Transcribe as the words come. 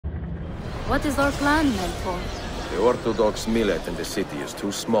What is our plan, Mentor? The Orthodox millet in the city is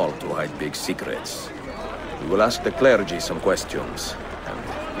too small to hide big secrets. We will ask the clergy some questions, and,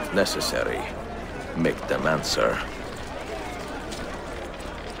 if necessary, make them answer.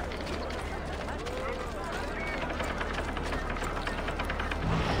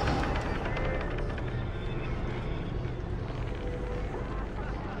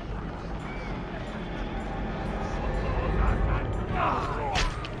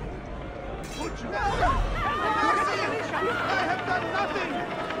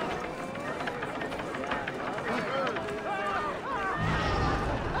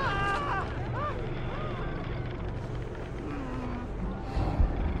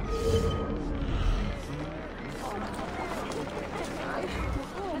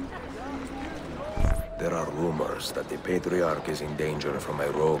 There are rumors that the Patriarch is in danger from a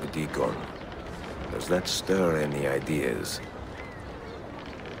rogue deacon. Does that stir any ideas?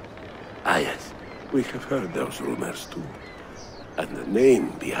 Ah, yes. We have heard those rumors too. And the name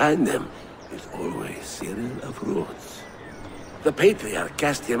behind them is always Cyril of Rhodes. The Patriarch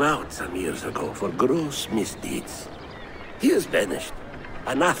cast him out some years ago for gross misdeeds. He is banished.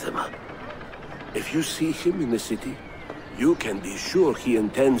 Anathema. If you see him in the city, you can be sure he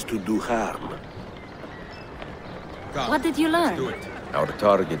intends to do harm. What did you learn? Our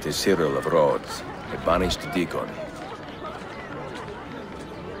target is Cyril of Rhodes, a banished deacon.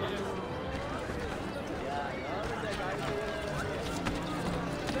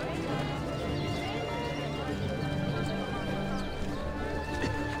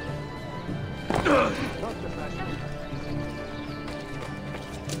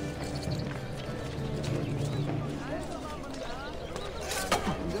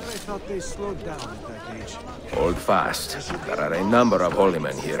 I thought they slowed down at that age. Hold fast. There are a number of holy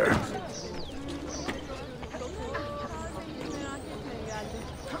men here.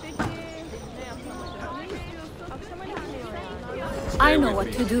 I know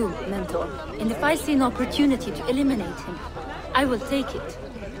what to do, Mentor. And if I see an opportunity to eliminate him, I will take it.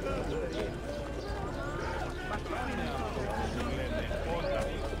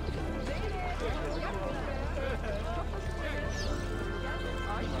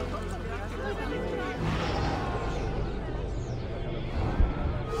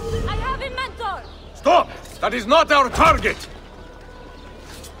 I have him, Mentor! Stop! That is not our target!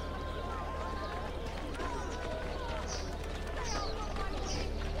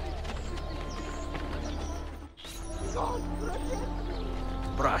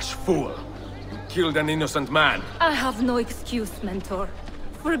 Brash fool! You killed an innocent man! I have no excuse, Mentor.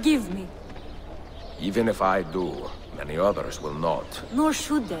 Forgive me. Even if I do, many others will not. Nor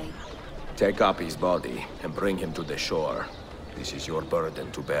should they. Take up his body and bring him to the shore. This is your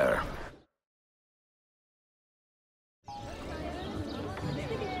burden to bear.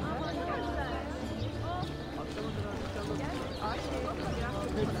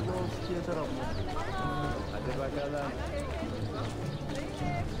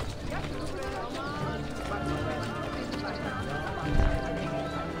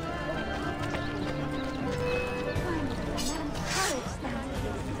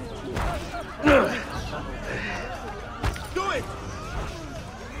 Do it!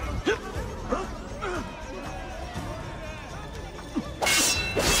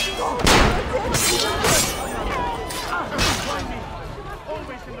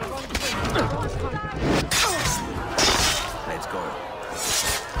 Let's go.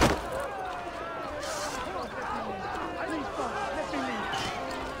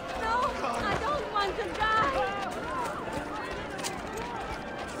 No, I don't want to die!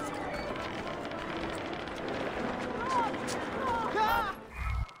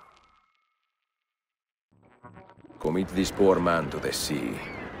 Commit this poor man to the sea,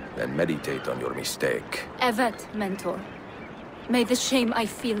 then meditate on your mistake. Evet, Mentor. May the shame I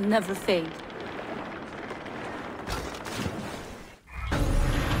feel never fade.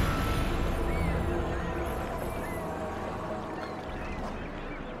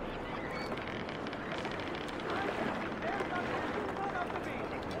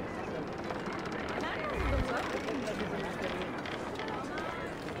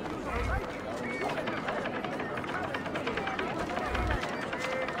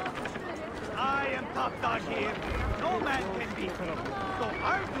 I am top dog here. No man can beat me. So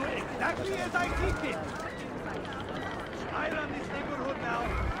I'll do exactly as I teach it. I run this neighborhood now.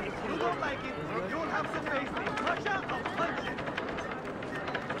 If you don't like it, you'll have to face the Russia of punches.